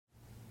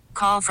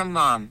Call from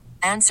mom.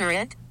 Answer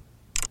it.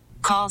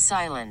 Call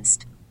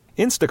silenced.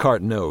 Instacart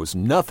knows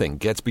nothing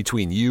gets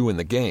between you and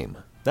the game.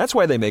 That's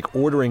why they make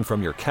ordering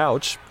from your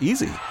couch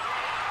easy.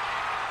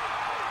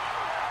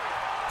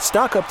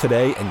 Stock up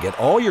today and get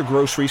all your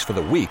groceries for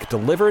the week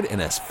delivered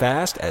in as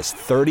fast as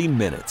 30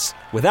 minutes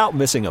without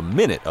missing a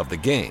minute of the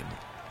game.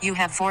 You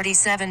have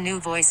 47 new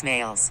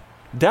voicemails.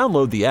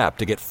 Download the app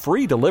to get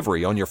free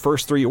delivery on your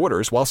first 3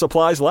 orders while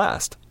supplies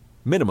last.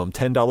 Minimum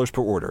 $10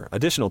 per order.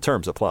 Additional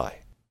terms apply.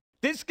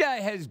 This guy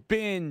has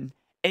been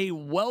a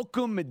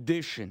welcome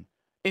addition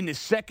in the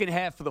second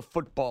half of the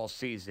football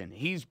season.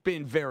 He's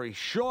been very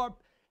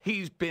sharp.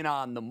 He's been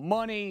on the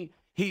money.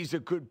 He's a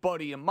good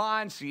buddy of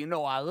mine, so you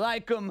know I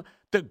like him.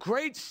 The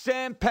great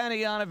Sam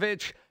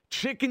Panayotovich,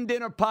 Chicken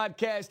Dinner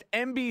Podcast,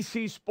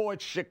 NBC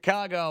Sports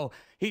Chicago.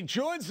 He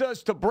joins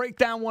us to break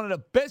down one of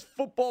the best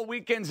football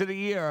weekends of the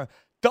year.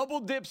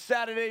 Double dip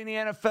Saturday in the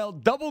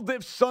NFL, double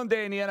dip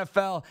Sunday in the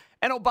NFL,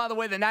 and oh, by the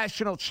way, the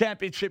national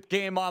championship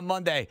game on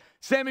Monday.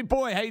 Sammy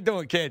boy, how you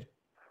doing, kid?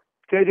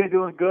 JJ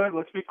doing good.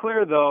 Let's be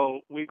clear, though.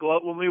 We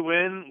gloat when we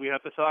win. We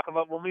have to talk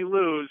about when we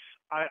lose.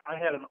 I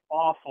had an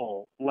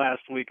awful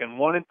last weekend,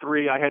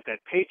 1-3. I had that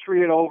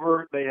Patriot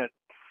over. They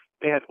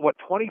had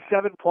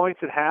 27 points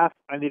at half.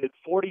 I needed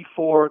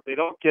 44. They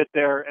don't get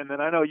there. And then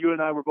I know you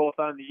and I were both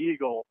on the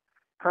Eagle.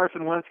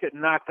 Carson Wentz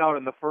getting knocked out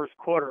in the first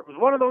quarter. It was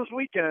one of those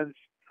weekends.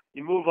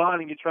 You move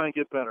on and you try and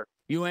get better.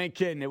 You ain't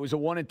kidding. It was a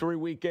 1-3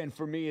 weekend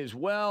for me as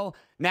well.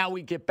 Now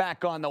we get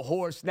back on the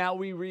horse. Now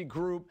we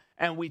regroup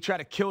and we try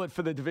to kill it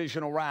for the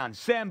divisional round.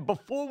 Sam,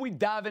 before we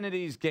dive into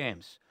these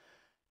games,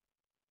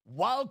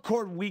 wild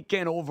card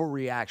weekend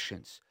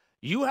overreactions.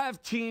 You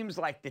have teams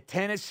like the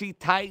Tennessee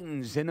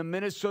Titans and the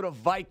Minnesota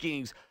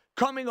Vikings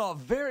coming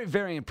off very,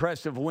 very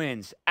impressive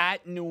wins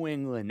at New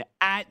England,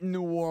 at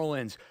New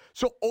Orleans.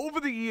 So over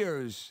the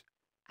years,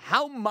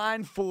 how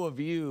mindful of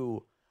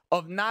you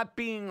of not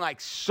being like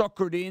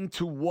suckered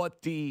into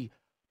what the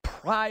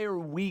prior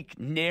week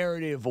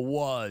narrative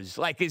was?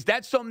 Like, is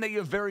that something that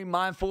you're very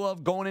mindful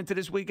of going into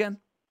this weekend?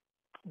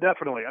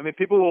 Definitely. I mean,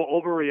 people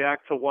will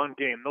overreact to one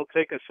game. They'll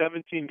take a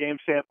 17-game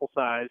sample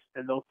size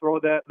and they'll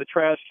throw that in the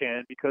trash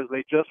can because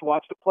they just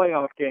watched a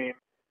playoff game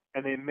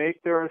and they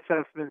make their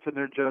assessments and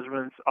their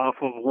judgments off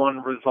of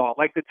one result.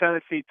 Like the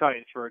Tennessee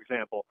Titans, for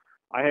example.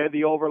 I had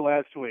the over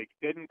last week.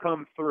 Didn't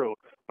come through.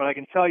 But I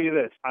can tell you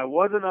this. I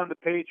wasn't on the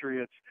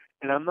Patriots,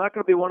 and I'm not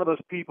going to be one of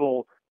those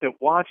people that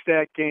watch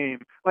that game.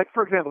 Like,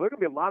 for example, there are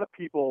going to be a lot of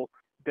people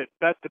that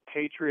bet the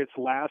Patriots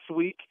last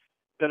week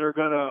that are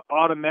going to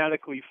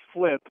automatically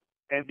flip.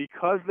 And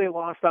because they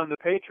lost on the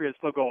Patriots,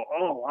 they'll go,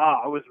 oh,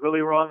 wow, I was really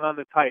wrong on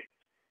the Titans.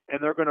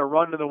 And they're going to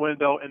run to the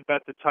window and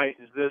bet the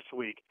Titans this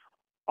week.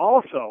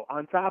 Also,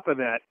 on top of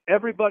that,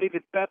 everybody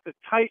that bet the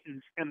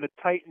Titans and the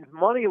Titans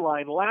money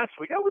line last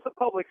week, that was the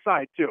public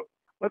side too.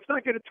 Let's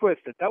not get it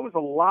twisted. That was a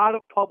lot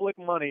of public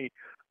money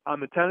on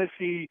the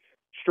Tennessee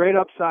straight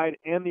up side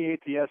and the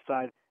ATS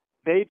side.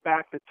 They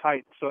backed the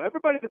Titans. So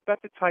everybody that bet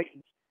the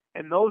Titans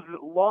and those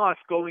that lost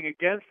going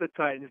against the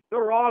Titans,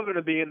 they're all going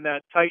to be in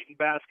that Titan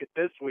basket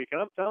this week. And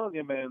I'm telling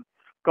you, man,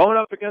 going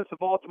up against the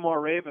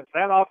Baltimore Ravens,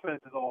 that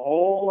offense is a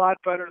whole lot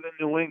better than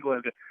New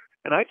England.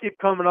 And I keep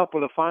coming up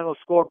with a final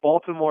score,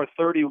 Baltimore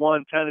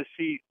 31,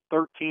 Tennessee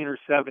 13 or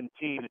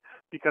 17,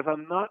 because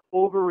I'm not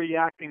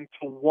overreacting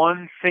to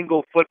one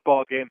single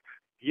football game.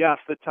 Yes,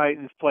 the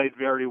Titans played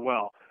very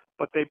well,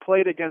 but they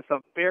played against a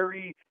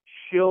very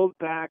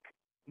shielded-back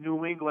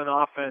New England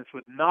offense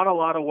with not a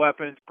lot of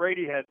weapons.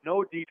 Brady had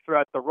no deep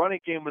threat. The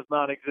running game was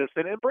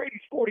non-existent, and Brady's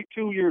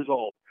 42 years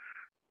old.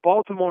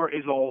 Baltimore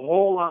is a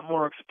whole lot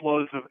more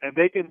explosive, and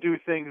they can do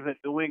things that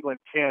New England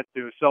can't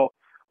do. So,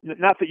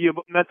 not that you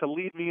meant to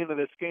lead me into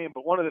this game,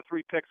 but one of the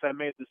 3 picks I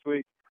made this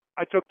week,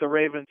 I took the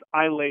Ravens.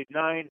 I laid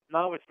 9.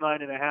 Now it's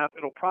 9.5.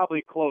 It'll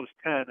probably close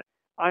 10.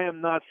 I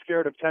am not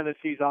scared of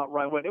Tennessee's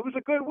outright win. It was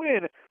a good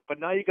win, but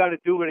now you got to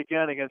do it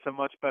again against a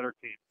much better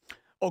team.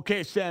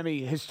 Okay,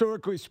 Sammy,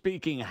 historically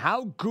speaking,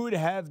 how good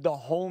have the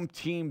home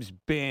teams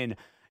been?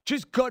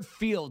 Just gut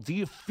feel. Do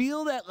you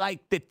feel that,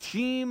 like, the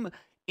team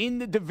in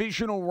the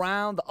divisional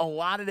round a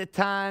lot of the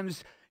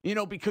times, you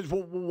know, because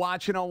what we're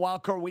watching on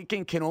Wild Card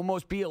Weekend can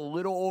almost be a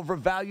little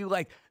overvalued?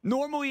 Like,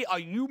 normally, are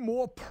you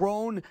more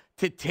prone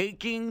to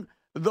taking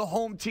the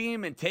home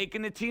team and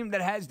taking the team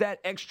that has that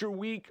extra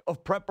week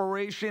of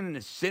preparation and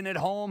is sitting at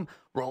home,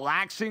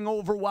 relaxing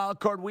over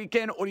Wild Card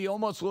Weekend? Or do you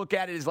almost look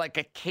at it as like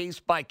a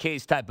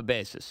case-by-case type of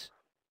basis?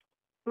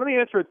 Let me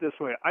answer it this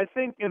way. I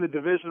think in the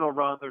divisional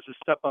round, there's a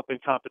step up in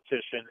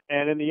competition.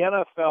 And in the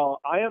NFL,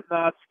 I am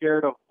not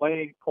scared of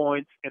laying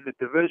points in the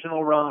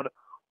divisional round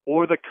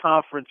or the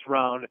conference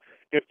round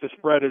if the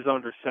spread is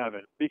under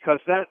 7. Because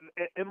that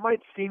it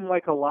might seem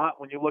like a lot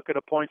when you look at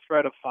a point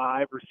spread of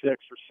 5 or 6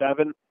 or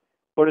 7,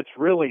 but it's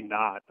really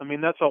not. I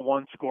mean, that's a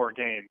one-score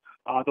game.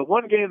 The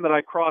one game that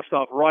I crossed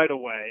off right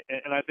away,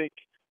 and I think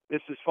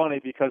this is funny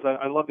because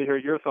I love to hear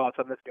your thoughts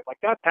on this game. Like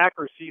that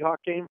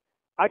Packers-Seahawks game,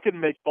 I could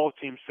make both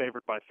teams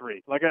favored by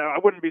 3. Like, I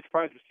wouldn't be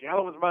surprised if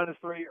Seattle was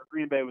 -3 or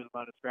Green Bay was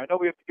 -3. I know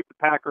we have to give the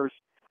Packers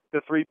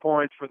the 3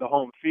 points for the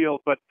home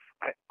field, but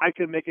I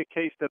can make a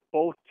case that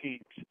both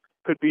teams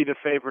could be the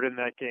favorite in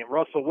that game.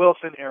 Russell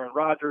Wilson, Aaron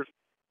Rodgers.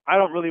 I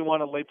don't really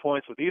want to lay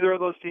points with either of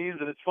those teams.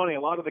 And it's funny,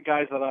 a lot of the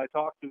guys that I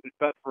talk to that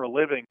bet for a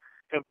living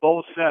have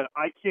both said,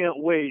 I can't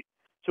wait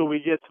till we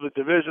get to the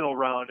divisional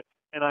round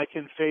and I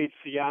can fade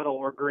Seattle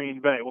or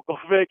Green Bay. Well, go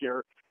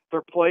figure.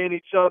 They're playing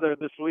each other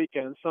this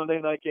weekend, Sunday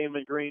night game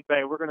in Green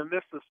Bay. We're going to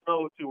miss the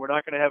snow, too. We're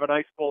not going to have an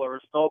ice bowl or a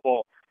snow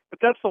bowl. But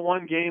that's the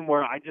one game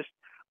where I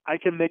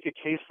can make a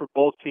case for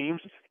both teams,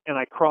 and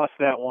I cross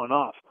that one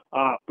off.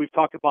 We've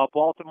talked about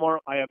Baltimore.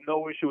 I have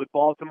no issue with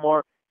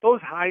Baltimore.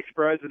 Those high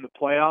spreads in the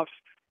playoffs,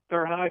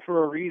 they're high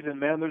for a reason,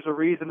 man. There's a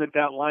reason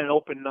that line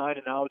opened 9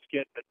 and now it's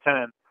getting to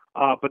 10.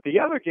 But the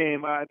other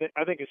game I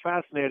think is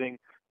fascinating,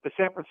 the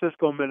San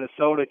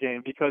Francisco-Minnesota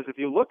game, because if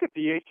you look at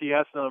the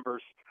ATS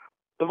numbers,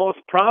 the most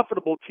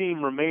profitable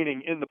team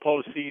remaining in the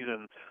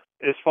postseason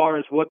as far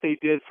as what they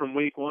did from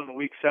week 1 to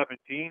week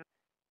 17,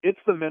 it's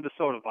the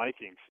Minnesota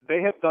Vikings.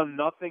 They have done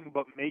nothing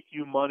but make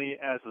you money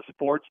as a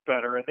sports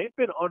bettor, and they've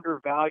been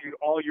undervalued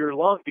all year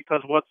long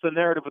because what's the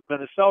narrative with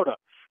Minnesota?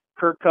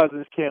 Kirk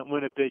Cousins can't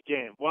win a big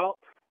game. Well,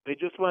 they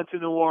just went to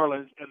New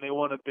Orleans and they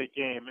won a big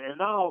game. And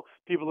now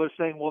people are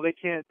saying, well, they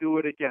can't do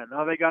it again.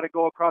 Now they got to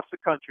go across the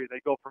country.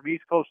 They go from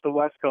East Coast to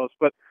West Coast.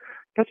 But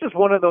that's just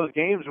one of those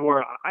games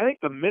where I think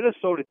the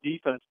Minnesota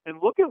defense, and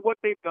look at what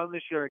they've done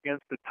this year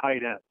against the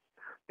tight ends.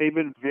 They've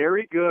been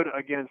very good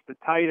against the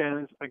tight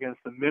ends, against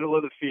the middle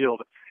of the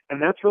field.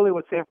 And that's really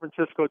what San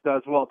Francisco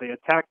does well. They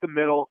attack the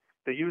middle.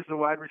 They use the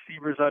wide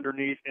receivers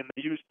underneath, and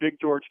they use Big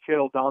George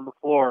Kittle down the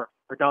floor,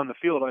 or down the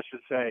field, I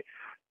should say.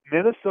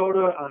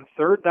 Minnesota on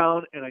third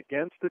down and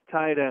against the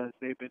tight ends,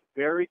 they've been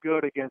very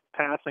good against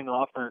passing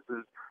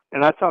offenses.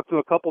 And I talked to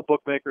a couple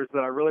bookmakers that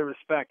I really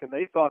respect, and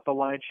they thought the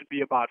line should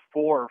be about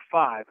 4 or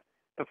 5.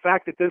 The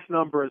fact that this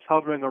number is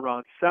hovering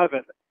around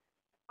 7,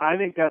 I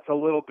think that's a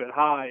little bit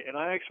high. And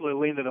I actually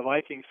lean to the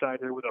Vikings side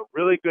here with a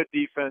really good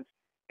defense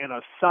and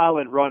a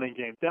solid running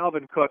game.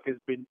 Dalvin Cook has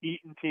been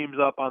eating teams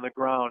up on the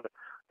ground.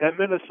 That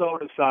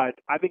Minnesota side,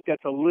 I think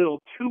that's a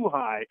little too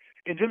high.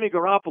 And Jimmy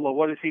Garoppolo,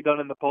 what has he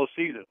done in the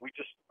postseason?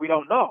 We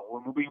don't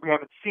know. We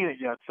haven't seen it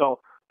yet. So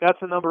that's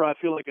a number I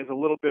feel like is a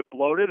little bit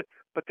bloated,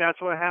 but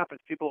that's what happens.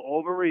 People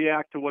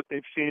overreact to what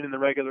they've seen in the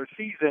regular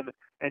season.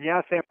 And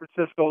yeah, San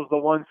Francisco is the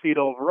 1 seed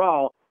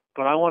overall,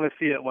 but I want to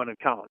see it when it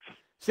counts.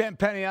 Sam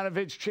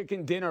Panayotovich,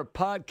 Chicken Dinner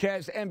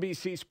Podcast,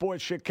 NBC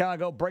Sports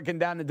Chicago, breaking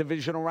down the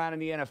divisional round in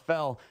the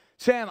NFL.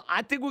 Sam,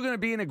 I think we're going to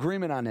be in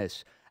agreement on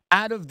this.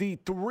 Out of the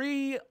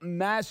 3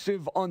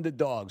 massive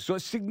underdogs, so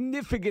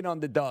significant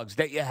underdogs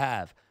that you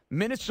have,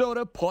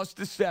 Minnesota plus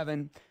the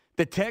 7,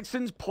 the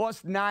Texans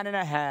plus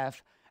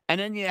 9.5, and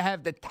then you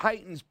have the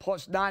Titans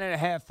plus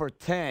 9.5 for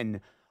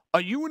 10.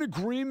 Are you in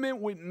agreement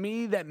with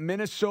me that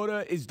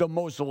Minnesota is the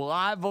most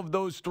live of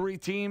those 3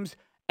 teams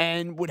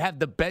and would have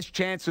the best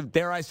chance of,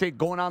 dare I say,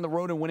 going on the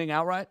road and winning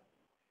outright?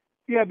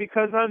 Yeah,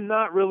 because I'm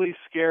not really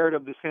scared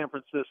of the San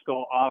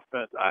Francisco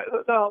offense.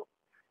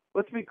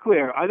 Let's be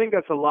clear. I think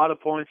that's a lot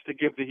of points to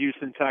give the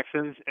Houston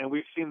Texans, and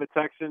we've seen the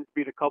Texans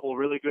beat a couple of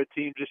really good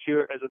teams this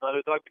year as an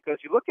underdog because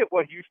you look at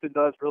what Houston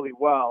does really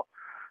well.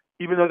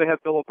 Even though they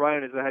have Bill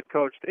O'Brien as the head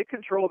coach, they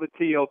control the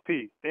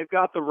TOP. They've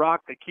got the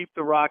rock, they keep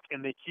the rock,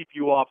 and they keep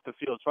you off the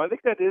field. So I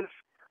think that is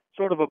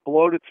sort of a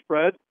bloated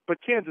spread, but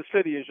Kansas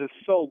City is just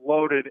so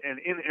loaded, and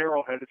in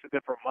Arrowhead, it's a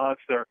different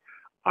monster.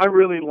 I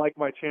really like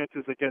my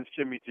chances against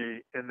Jimmy G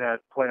in that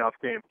playoff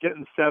game.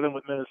 Getting 7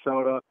 with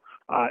Minnesota,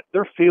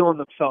 they're feeling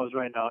themselves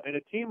right now. And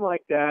a team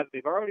like that,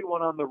 they've already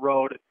won on the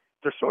road.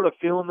 They're sort of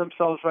feeling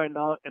themselves right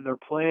now, and they're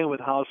playing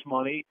with house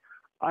money.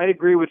 I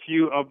agree with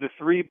you. Of the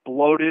 3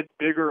 bloated,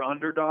 bigger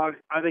underdogs,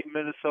 I think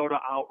Minnesota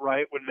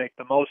outright would make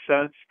the most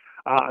sense.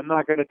 I'm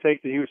not going to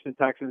take the Houston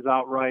Texans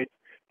outright.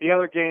 The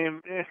other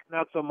game,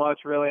 not so much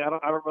really. I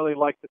don't really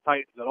like the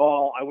Titans at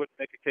all. I wouldn't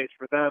make a case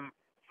for them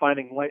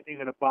finding lightning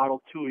in a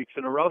bottle 2 weeks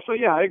in a row. So,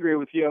 yeah, I agree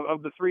with you.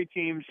 Of the 3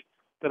 teams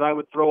that I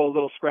would throw a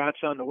little scratch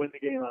on to win the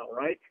game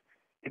outright,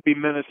 it'd be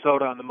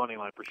Minnesota on the money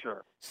line for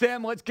sure.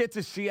 Sam, let's get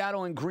to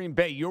Seattle and Green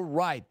Bay. You're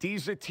right.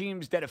 These are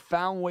teams that have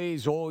found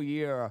ways all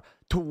year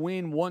to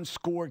win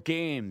one-score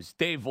games.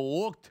 They've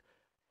looked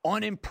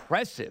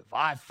unimpressive.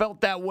 I felt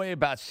that way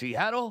about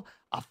Seattle.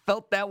 I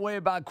felt that way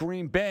about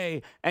Green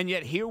Bay. And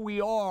yet here we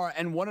are,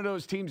 and one of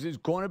those teams is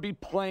going to be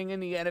playing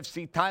in the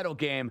NFC title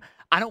game.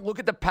 I don't look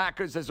at the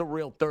Packers as a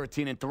real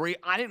 13-3.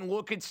 I didn't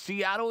look at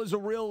Seattle as a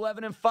real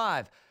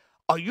 11-5.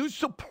 Are you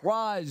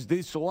surprised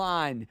this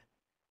line,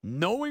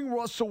 knowing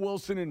Russell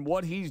Wilson and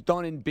what he's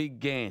done in big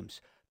games,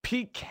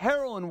 Pete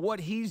Carroll and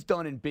what he's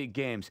done in big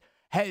games,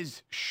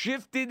 has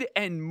shifted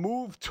and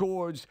moved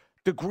towards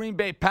the Green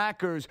Bay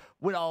Packers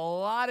with a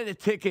lot of the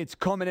tickets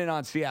coming in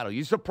on Seattle?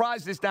 You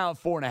surprised this now at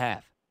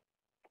 4.5?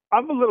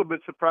 I'm a little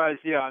bit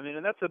surprised, yeah. I mean,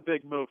 and that's a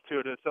big move,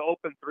 too, to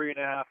open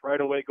 3.5, right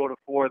away go to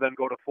 4, then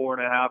go to 4.5.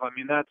 I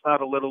mean, that's not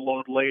a little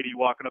old lady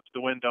walking up to the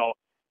window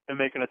and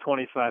making a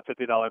 $25,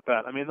 $50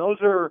 bet. I mean, those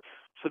are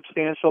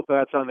substantial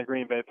bets on the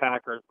Green Bay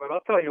Packers. But I'll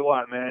tell you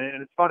what, man,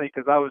 and it's funny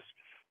because I was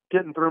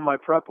getting through my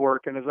prep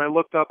work, and as I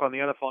looked up on the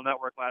NFL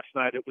Network last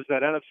night, it was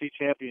that NFC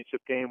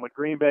Championship game when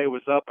Green Bay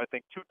was up, I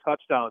think, 2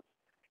 touchdowns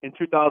in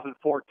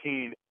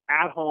 2014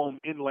 at home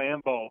in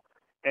Lambeau,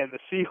 and the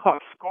Seahawks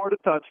scored a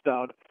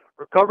touchdown,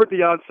 recovered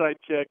the onside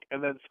kick,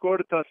 and then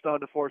scored a touchdown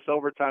to force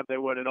overtime. They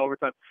win in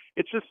overtime.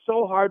 It's just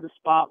so hard to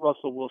spot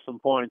Russell Wilson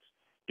points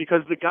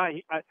because the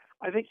guy,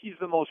 I think he's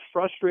the most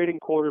frustrating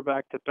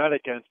quarterback to bet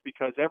against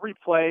because every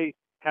play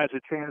has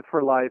a chance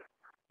for life,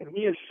 and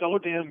he is so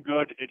damn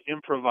good at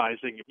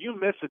improvising. If you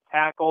miss a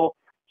tackle,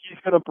 he's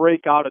going to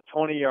break out a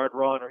 20-yard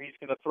run or he's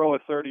going to throw a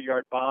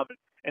 30-yard bomb,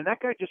 and that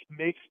guy just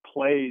makes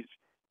plays.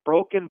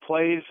 Broken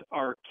plays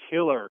are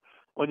killer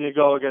when you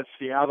go against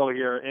Seattle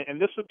here. And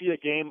this would be a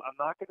game, I'm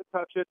not going to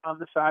touch it on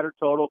the side or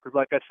total because,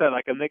 like I said,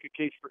 I can make a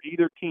case for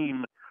either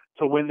team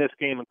to win this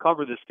game and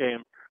cover this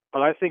game.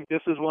 But I think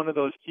this is one of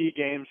those key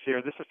games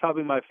here. This is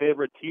probably my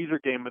favorite teaser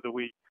game of the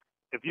week.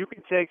 If you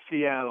can take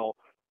Seattle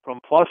from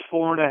plus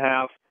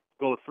 4.5,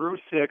 go through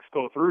 6,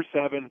 go through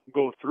 7,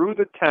 go through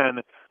the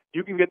 10,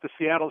 you can get the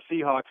Seattle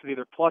Seahawks at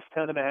either plus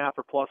 10.5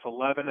 or plus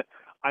 11.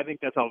 I think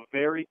that's a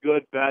very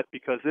good bet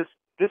because this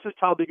is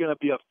probably going to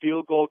be a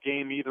field goal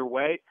game either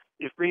way.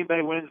 If Green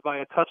Bay wins by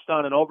a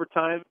touchdown in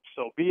overtime,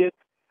 so be it.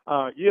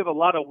 You have a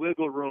lot of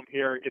wiggle room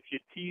here if you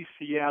tease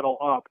Seattle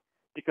up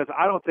because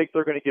I don't think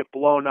they're going to get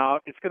blown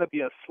out. It's going to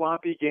be a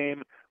sloppy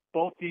game.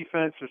 Both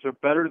defenses are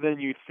better than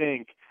you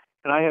think,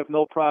 and I have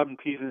no problem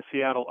teasing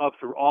Seattle up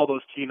through all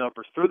those key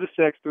numbers, through the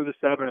 6, through the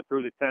 7, and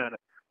through the 10.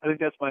 I think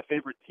that's my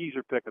favorite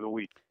teaser pick of the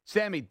week.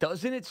 Sammy,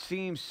 doesn't it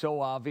seem so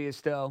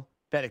obvious, though,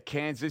 that a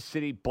Kansas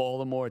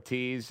City-Baltimore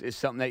tease is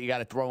something that you got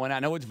to throw in? I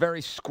know it's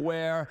very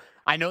square.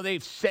 I know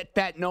they've set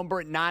that number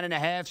at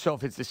 9.5, so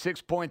if it's a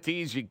 6-point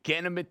tease, you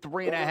get them at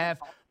 3.5.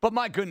 But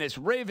my goodness,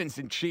 Ravens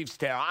and Chiefs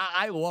there,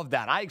 I love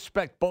that. I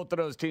expect both of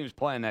those teams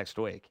playing next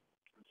week.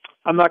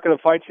 I'm not going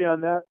to fight you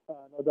on that,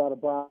 no doubt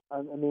about it.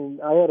 I mean,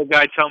 I had a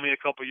guy tell me a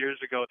couple years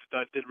ago that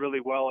I did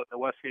really well at the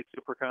Westgate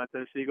Super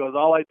Contest. He goes,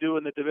 all I do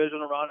in the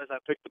divisional round is I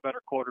pick the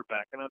better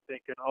quarterback. And I'm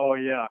thinking, oh,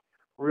 yeah,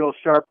 real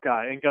sharp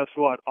guy. And guess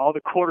what? All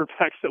the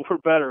quarterbacks that were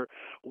better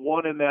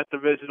won in that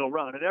divisional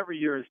round. And every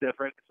year is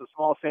different. It's a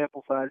small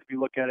sample size if you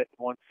look at it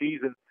in one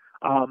season.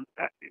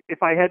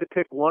 If I had to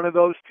pick one of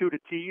those two to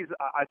tease,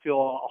 I feel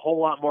a whole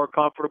lot more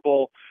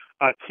comfortable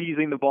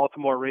teasing the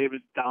Baltimore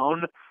Ravens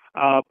down.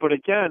 But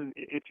again,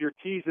 if you're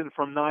teasing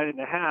from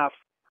 9.5,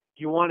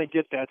 you want to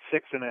get that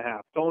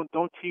 6.5.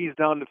 Don't tease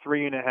down to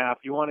 3.5.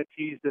 You want to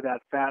tease to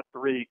that fat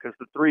 3 because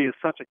the 3 is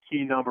such a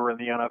key number in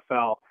the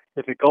NFL.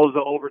 If it goes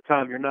to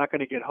overtime, you're not going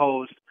to get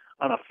hosed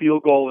on a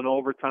field goal in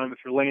overtime. If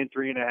you're laying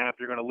 3.5,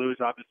 you're going to lose,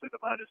 obviously, the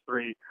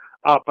 -3.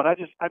 But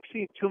I've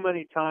seen too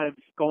many times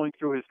going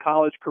through his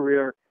college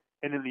career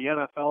and in the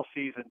NFL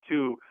season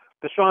too.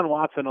 Deshaun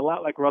Watson, a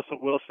lot like Russell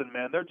Wilson,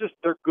 man,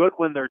 they're good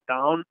when they're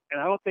down,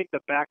 and I don't think the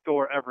back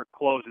door ever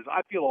closes.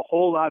 I feel a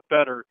whole lot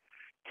better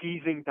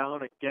teasing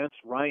down against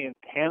Ryan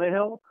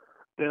Tannehill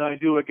than I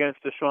do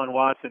against Deshaun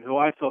Watson, who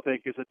I still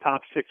think is a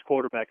top 6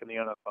 quarterback in the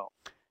NFL.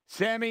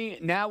 Sammy,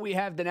 now we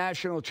have the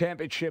national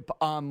championship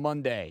on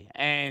Monday,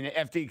 and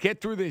after you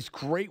get through this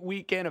great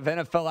weekend of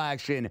NFL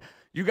action,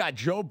 you got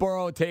Joe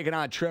Burrow taking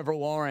on Trevor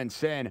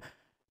Lawrence, and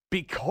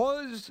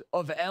because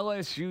of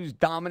LSU's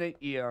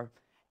dominant year,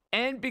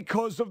 and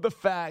because of the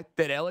fact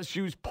that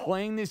LSU's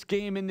playing this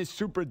game in the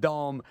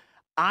Superdome,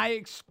 I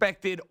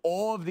expected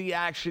all of the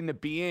action to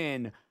be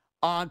in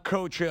on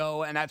Coach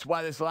O, and that's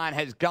why this line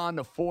has gone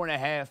to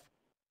 4.5.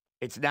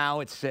 It's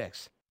now at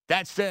 6.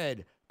 That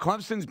said,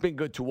 Clemson's been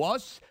good to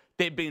us.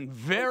 They've been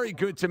very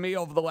good to me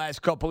over the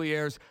last couple of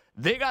years.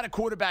 They got a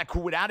quarterback who,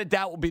 without a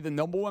doubt, will be the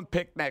number 1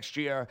 pick next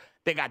year.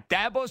 They got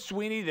Dabo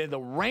Swinney. They're the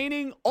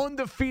reigning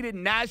undefeated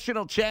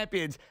national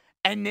champions,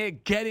 and they're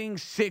getting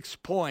 6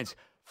 points.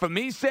 For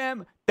me,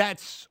 Sam,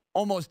 that's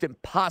almost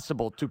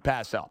impossible to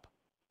pass up.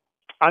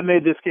 I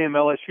made this game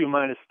LSU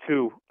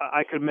 -2.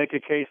 I could make a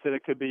case that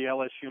it could be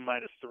LSU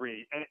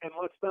 -3. And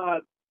let's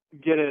not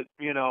get it,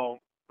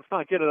 let's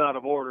not get it out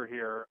of order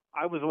here.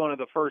 I was one of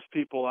the first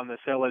people on this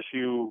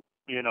LSU,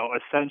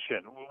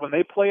 ascension. When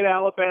they played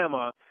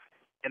Alabama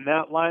and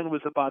that line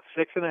was about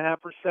 6.5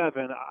 or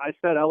 7, I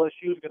said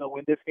LSU is going to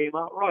win this game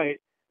outright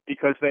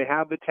because they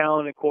have the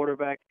talented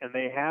quarterback and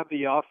they have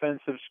the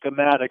offensive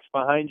schematics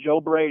behind Joe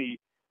Brady,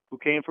 who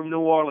came from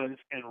New Orleans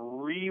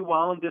and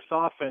rewound this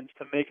offense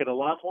to make it a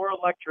lot more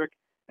electric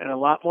and a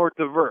lot more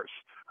diverse.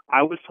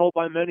 I was told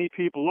by many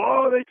people,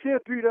 they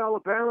can't beat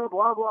Alabama,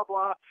 blah, blah,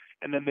 blah.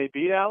 And then they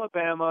beat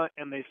Alabama,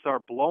 and they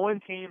start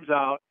blowing teams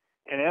out,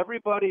 and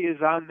everybody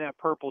is on that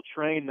purple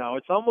train now.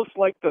 It's almost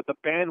like the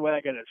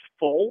bandwagon is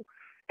full,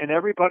 and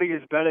everybody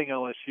is betting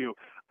LSU.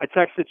 I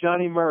texted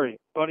Johnny Murray,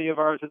 buddy of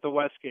ours at the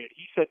Westgate.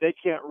 He said they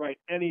can't write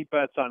any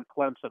bets on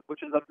Clemson,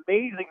 which is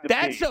amazing to me.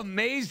 That's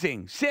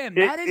amazing. Sam,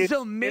 that is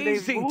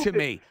amazing to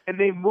me. And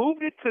they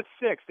moved it to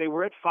 6. They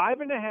were at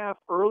 5.5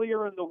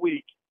 earlier in the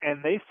week,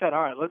 and they said,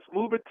 all right, let's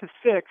move it to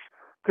 6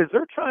 because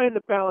they're trying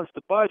to balance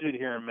the budget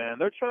here, man.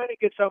 They're trying to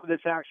get some of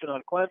this action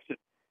on Clemson.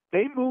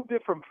 They moved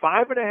it from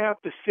 5.5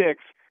 to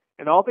 6,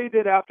 And all they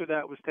did after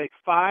that was take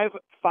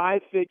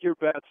five-figure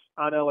bets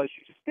on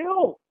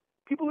LSU.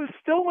 People are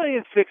still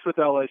laying 6 with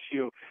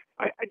LSU.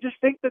 I just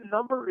think the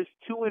number is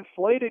too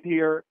inflated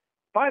here.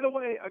 By the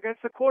way,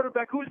 against a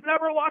quarterback who's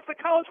never lost a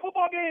college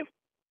football game,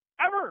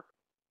 ever.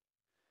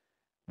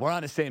 We're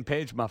on the same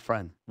page, my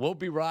friend. We'll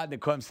be riding the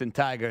Clemson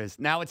Tigers.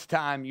 Now it's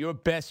time. Your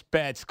best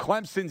bets.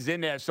 Clemson's in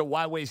there, so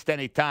why waste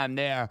any time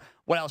there?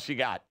 What else you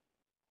got?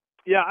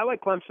 Yeah, I like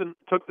Clemson.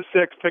 Took the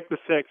 6, picked the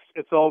 6.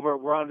 It's over.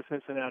 We're on to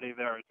Cincinnati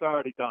there. It's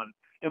already done.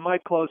 It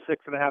might close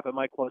 6.5. It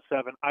might close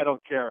 7. I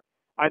don't care.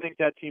 I think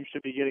that team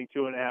should be getting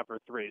 2.5 or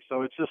 3.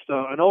 So it's just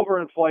an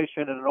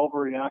overinflation and an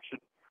overreaction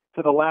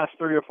to the last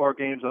 3 or 4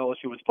 games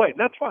LSU was played. And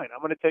that's fine.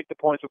 I'm going to take the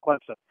points with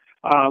Clemson.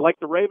 Like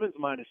the Ravens,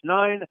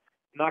 -9.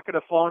 Not going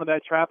to fall into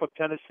that trap of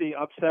Tennessee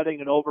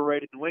upsetting an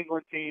overrated New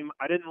England team.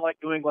 I didn't like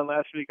New England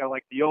last week. I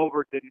liked the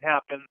over. It didn't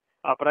happen.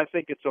 But I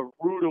think it's a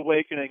rude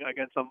awakening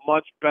against a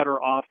much better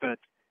offense.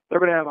 They're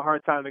going to have a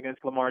hard time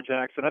against Lamar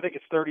Jackson. I think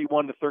it's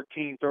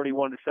 31-13,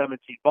 31-17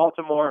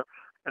 Baltimore.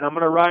 And I'm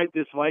going to ride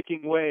this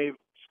Viking wave.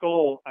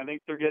 Skol, I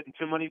think they're getting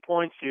too many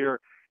points here.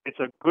 It's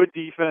a good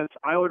defense.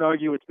 I would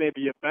argue it's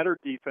maybe a better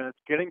defense,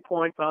 getting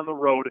points on the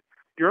road.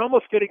 You're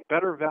almost getting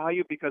better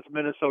value because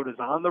Minnesota's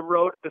on the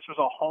road. If this was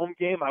a home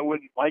game, I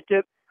wouldn't like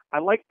it. I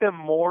like them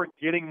more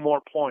getting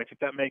more points, if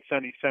that makes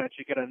any sense.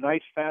 You get a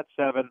nice fat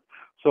 7.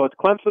 So it's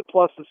Clemson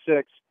plus the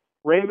 6,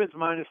 Ravens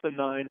minus the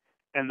 9,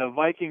 and the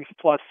Vikings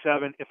plus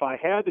 7. If I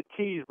had to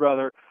tease,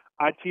 brother,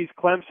 I'd tease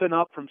Clemson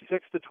up from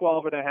 6 to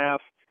 12.5,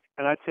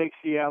 and I'd take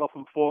Seattle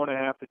from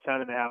 4.5 to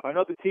 10.5. I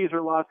know the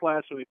teaser lost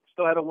last week.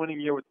 Still had a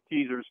winning year with the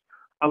teasers.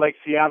 I like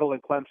Seattle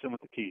and Clemson with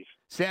the tease.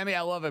 Sammy,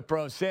 I love it,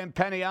 bro. Sam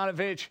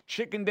Panayotovich,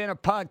 Chicken Dinner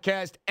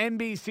Podcast,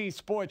 NBC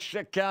Sports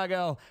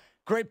Chicago.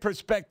 Great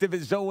perspective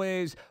as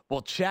always.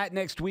 We'll chat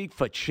next week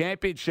for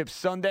Championship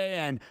Sunday.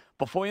 And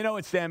before you know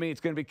it, Sammy, it's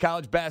going to be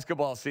college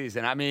basketball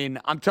season. I mean,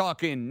 I'm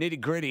talking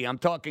nitty-gritty. I'm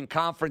talking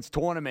conference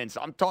tournaments.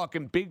 I'm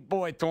talking big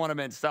boy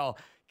tournaments. So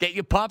get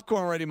your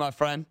popcorn ready, my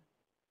friend.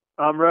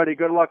 I'm ready.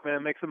 Good luck,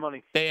 man. Make some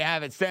money. There you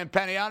have it. Sam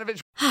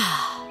Panayotovich.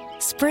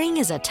 Spring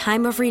is a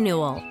time of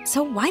renewal,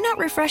 so why not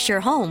refresh your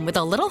home with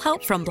a little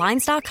help from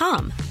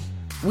Blinds.com?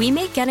 We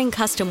make getting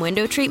custom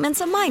window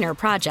treatments a minor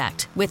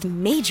project with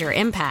major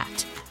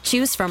impact.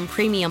 Choose from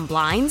premium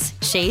blinds,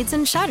 shades,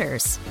 and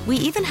shutters. We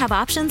even have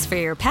options for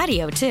your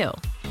patio, too.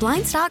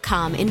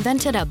 Blinds.com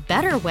invented a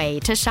better way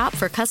to shop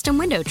for custom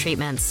window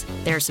treatments.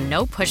 There's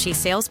no pushy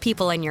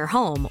salespeople in your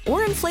home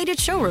or inflated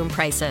showroom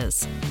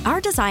prices.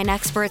 Our design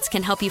experts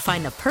can help you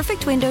find the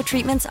perfect window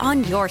treatments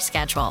on your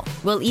schedule.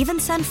 We'll even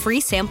send free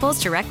samples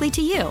directly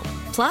to you.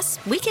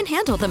 Plus, we can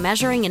handle the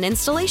measuring and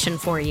installation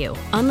for you.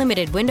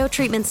 Unlimited window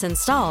treatments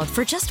installed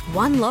for just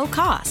one low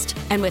cost.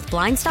 And with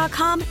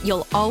Blinds.com,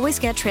 you'll always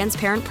get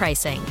transparent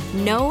pricing.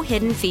 No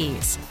hidden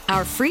fees.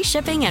 Our free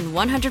shipping and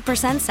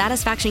 100%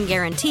 satisfaction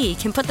guarantee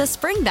can put the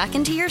spring back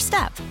into your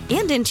step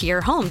and into your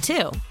home,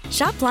 too.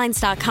 Shop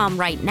Blinds.com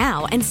right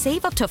now and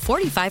save up to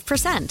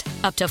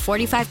 45%. Up to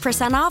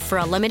 45% off for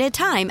a limited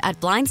time at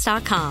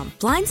Blinds.com.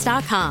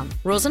 Blinds.com.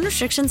 Rules and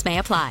restrictions may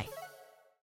apply.